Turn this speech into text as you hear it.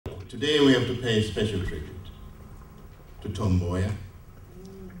Today we have to pay a special tribute to Tom Mboya,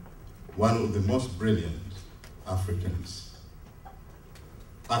 one of the most brilliant Africans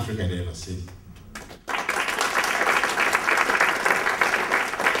Africa had ever seen.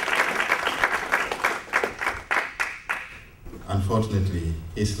 Unfortunately,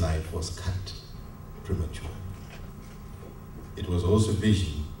 his life was cut prematurely. It was also a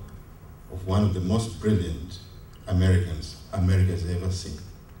vision of one of the most brilliant Americans America's ever seen.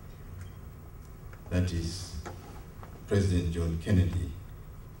 That is President John Kennedy,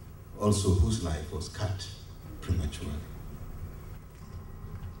 also whose life was cut prematurely.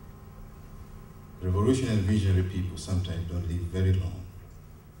 Revolutionary and visionary people sometimes don't live very long,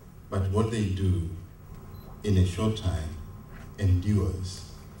 but what they do in a short time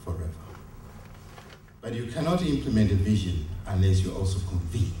endures forever. But you cannot implement a vision unless you're also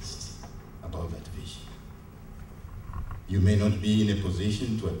convinced about that vision. You may not be in a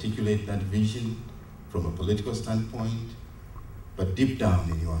position to articulate that vision from a political standpoint, but deep down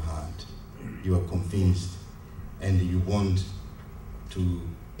in your heart, you are convinced and you want to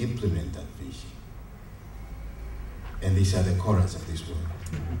implement that vision. And these are the chorus of this work.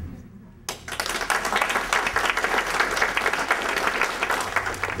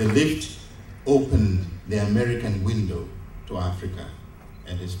 The lift opened the American window to Africa,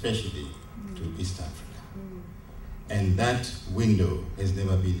 and especially to East Africa. And that window has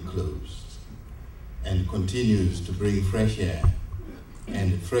never been closed and continues to bring fresh air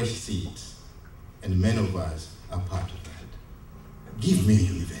and fresh seeds, and many of us are part of that. Give me a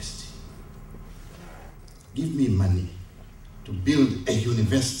university. Give me money to build a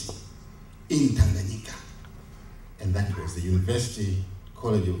university in Tanganyika. And that was the University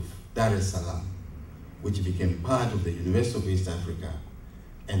College of Dar es Salaam, which became part of the University of East Africa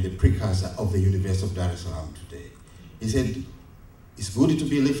and the precursor of the University of Dar es Salaam today. He said, it's good to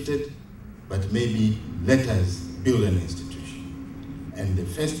be lifted, but maybe let us build an institution. And the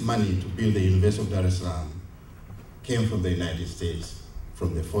first money to build the University of Dar es Salaam came from the United States,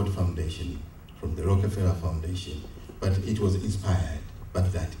 from the Ford Foundation, from the Rockefeller Foundation, but it was inspired by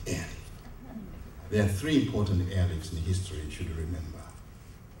that airlift. There are three important airlifts in history you should remember.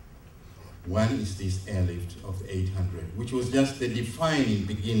 One is this airlift of the 800, which was just the defining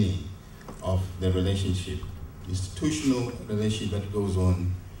beginning of the relationship, institutional relationship that goes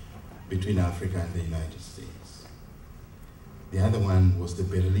on between Africa and the United States. The other one was the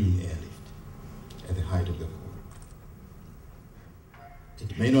Berlin airlift at the height of the Cold War.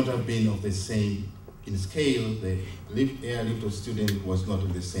 It may not have been of the same, in scale, the airlift of students was not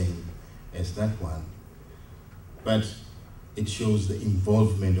of the same as that one, but it shows the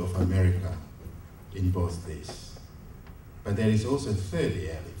involvement of America in both this. But there is also a third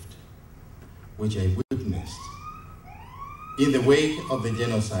airlift, which I witnessed in the wake of the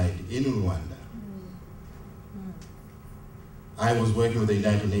genocide in Rwanda. I was working with the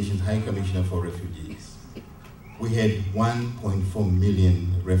United Nations High Commissioner for Refugees. We had 1.4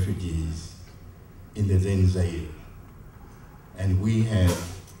 million refugees in the then Zaire, and we had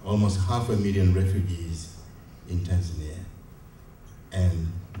almost 500,000 refugees in Tanzania,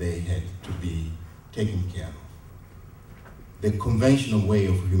 and they had to be taken care of. The conventional way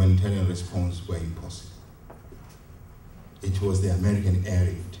of humanitarian response were impossible. It was the American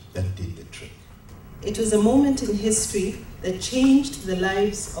airlift that did the trick. It was a moment in history that changed the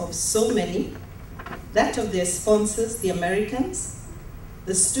lives of so many, that of their sponsors, the Americans,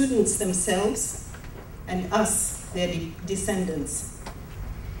 the students themselves, and us, their descendants.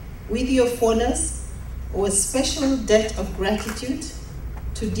 We the Ofoners owe a special debt of gratitude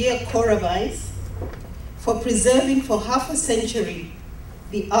to dear Koravais for preserving for half a century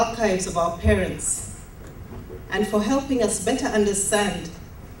the archives of our parents, and for helping us better understand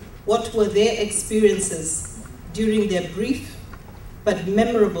what were their experiences during their brief but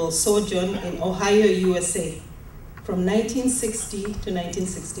memorable sojourn in Ohio, USA, from 1960 to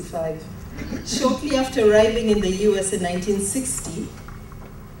 1965. Shortly after arriving in the US in 1960,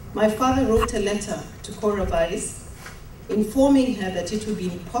 my father wrote a letter to Koravais informing her that it would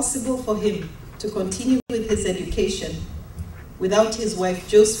be impossible for him to continue with his education without his wife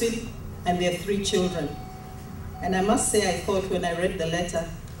Josephine and their 3 children. And I must say, I thought when I read the letter,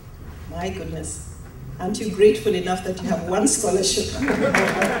 my goodness, aren't you grateful enough that you have one scholarship?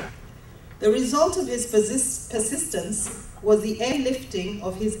 The result of his persistence was the airlifting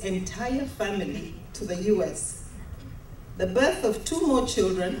of his entire family to the US. The birth of 2 more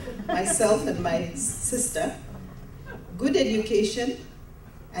children, myself and my sister, good education,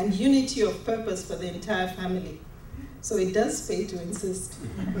 and unity of purpose for the entire family. So it does pay to insist.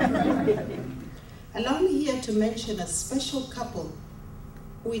 Allow me here to mention a special couple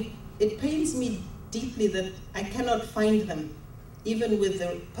it pains me deeply that I cannot find them, even with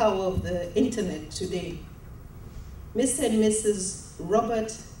the power of the internet today. Mr. and Mrs.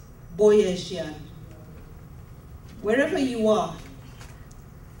 Robert Boyajian, wherever you are,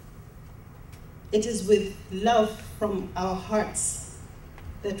 it is with love from our hearts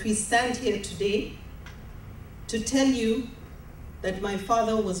that we stand here today to tell you that my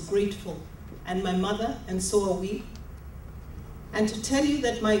father was grateful, and my mother, and so are we, and to tell you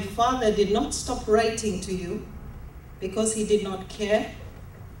that my father did not stop writing to you because he did not care,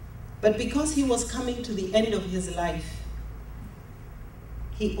 but because he was coming to the end of his life.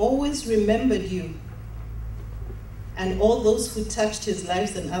 He always remembered you and all those who touched his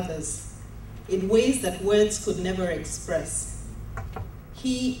lives and others in ways that words could never express.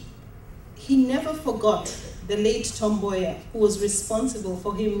 He never forgot the late Tom Boyer, who was responsible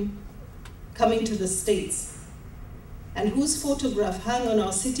for him coming to the States, and whose photograph hung on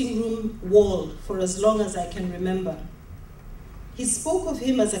our sitting room wall for as long as I can remember. He spoke of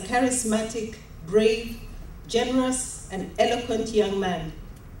him as a charismatic, brave, generous, and eloquent young man,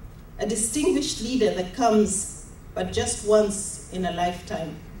 a distinguished leader that comes but just once in a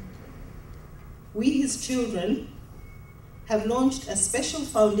lifetime. We, his children, have launched a special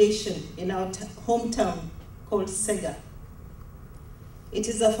foundation in our hometown called SEGA. It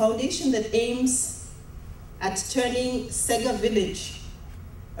is a foundation that aims at turning Sega Village,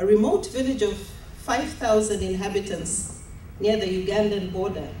 a remote village of 5,000 inhabitants near the Ugandan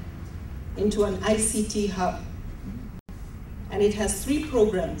border, into an ICT hub. And it has 3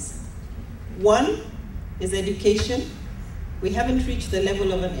 programs. One is education. We haven't reached the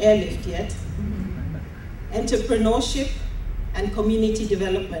level of an airlift yet. Entrepreneurship and community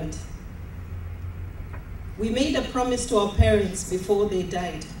development. We made a promise to our parents before they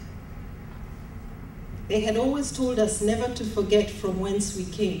died. They had always told us never to forget from whence we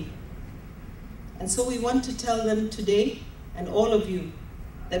came. And so we want to tell them today, and all of you,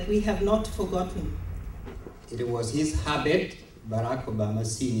 that we have not forgotten. It was his habit, Barack Obama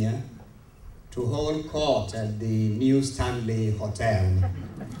Sr., to hold court at the New Stanley Hotel.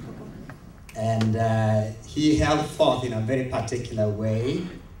 And he held forth in a very particular way.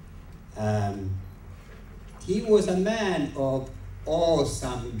 He was a man of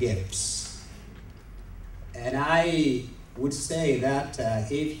awesome gifts. And I would say that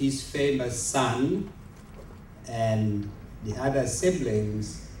if his famous son and the other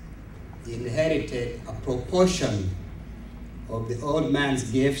siblings inherited a proportion of the old man's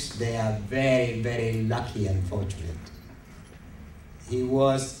gifts, they are very, very lucky and fortunate. He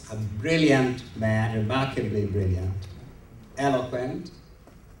was a brilliant man, remarkably brilliant, eloquent,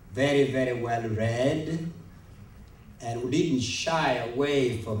 very, very well read, and didn't shy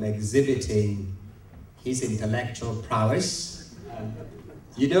away from exhibiting his intellectual prowess.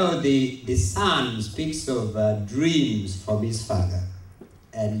 You know, the son speaks of dreams from his father,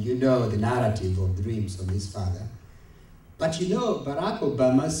 and you know the narrative of dreams from his father. But you know, Barack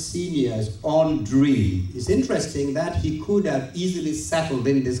Obama Sr.'s own dream, it's interesting that he could have easily settled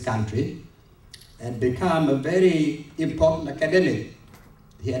in this country and become a very important academic.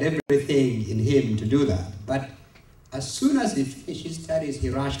 He had everything in him to do that. But as soon as he finished his studies,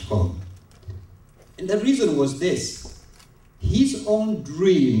 he rushed home. And the reason was this: his own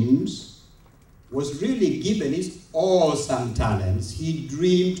dreams was really given his awesome talents. He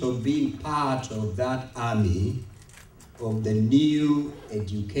dreamed of being part of that army of the new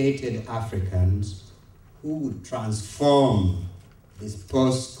educated Africans who would transform this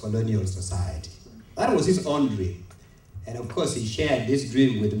post-colonial society. That was his own dream. And of course, he shared this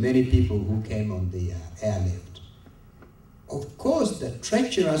dream with many people who came on the airlift. Of course, the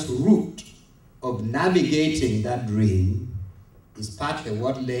treacherous route of navigating that dream is partly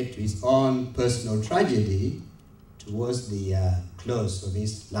what led to his own personal tragedy towards the close of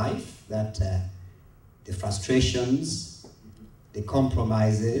his life, that the frustrations, the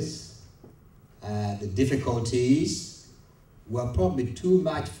compromises, the difficulties were probably too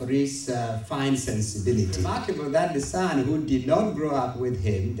much for his fine sensibility. Remarkable that the son who did not grow up with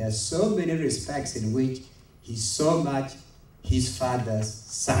him, there's so many respects in which he's so much his father's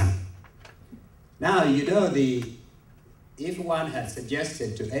son. Now, you know, if one had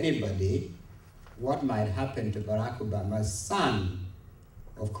suggested to anybody what might happen to Barack Obama's son,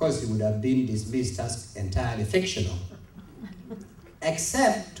 of course, he would have been dismissed as entirely fictional,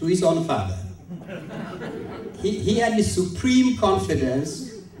 except to his own father. He had the supreme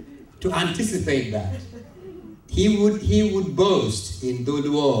confidence to anticipate that. He would boast in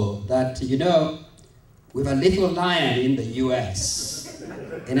Doduo that, you know, with a little lion in the US,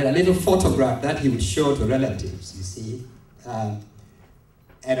 and a little photograph that he would show to relatives, you see.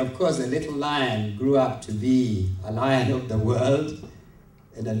 And of course, the little lion grew up to be a lion of the world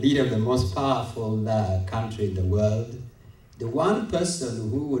and a leader of the most powerful country in the world. The one person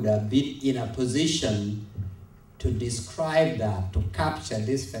who would have been in a position to describe that, to capture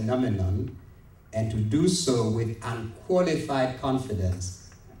this phenomenon, and to do so with unqualified confidence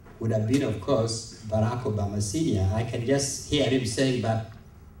would have been, of course, Barack Obama Sr. I can just hear him saying, but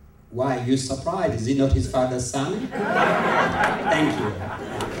why are you surprised? Is he not his father's son? Thank you.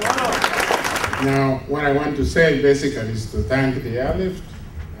 Now, what I want to say basically is to thank the Airlift.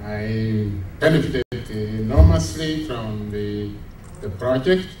 I benefited enormously from the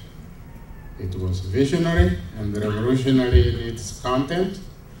project. It was visionary and revolutionary in its content,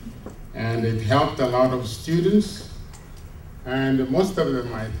 and it helped a lot of students. And most of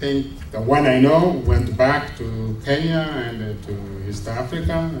them, I think, the one I know went back to Kenya and to East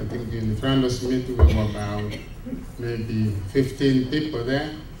Africa. I think in Front of Smith we were about maybe 15 people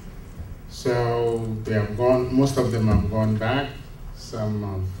there. So they have gone, most of them have gone back. Some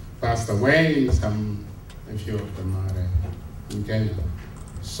have passed away, and a few of them are in Kenya.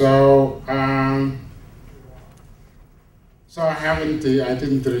 So, so I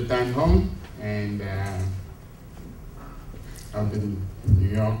didn't return home, and I've been in New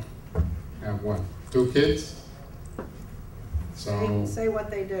York. I have what, 2 kids? So Say what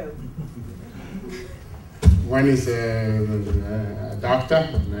they do. One is a doctor,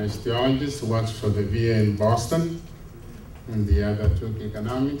 an anesthesiologist, works for the VA in Boston, and the other took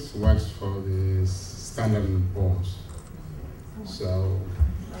economics, works for the Standard & Poor's. So,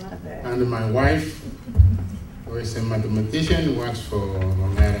 and my wife, who is a mathematician, works for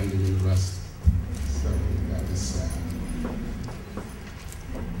Long Island University. So that is.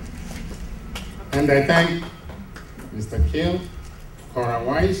 And I thank Mr. Kiel, Cora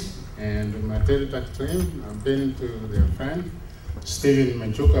Weiss, and Matilda Trim. I've been to their friend. Stephen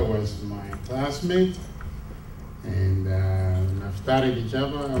Machuka was my classmate. And Naftali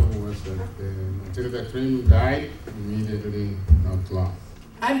Dijaba, who was at Matilda Trim, died immediately not long.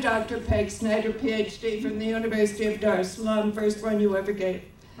 I'm Dr. Peg Snyder, PhD from the University of Dar es Salaam, first one you ever gave.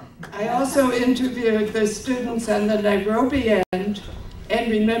 I also interviewed the students on the Nairobi end,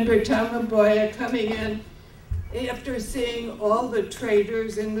 and remember Tom Mboya coming in after seeing all the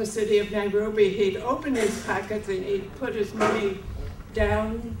traders in the city of Nairobi. He'd open his pockets and he'd put his money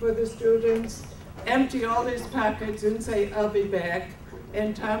down for the students, empty all his pockets and say, I'll be back.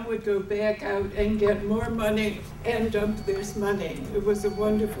 And Tom would go back out and get more money and dump this money. It was a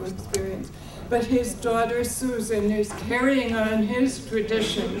wonderful experience. But his daughter Susan is carrying on his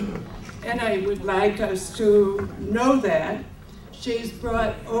tradition, and I would like us to know that. She's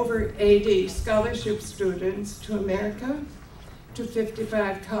brought over 80 scholarship students to America, to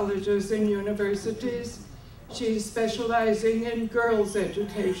 55 colleges and universities. She's specializing in girls'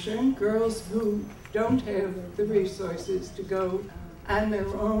 education, girls who don't have the resources to go on their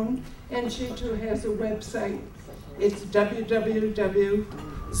own, and she too has a website. It's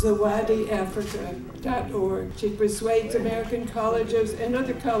www.zawadiafrica.org. She persuades American colleges and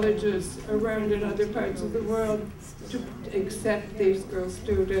other colleges around in other parts of the world to accept these girl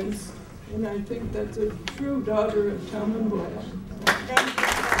students, and I think that's a true daughter of Tom Mboya.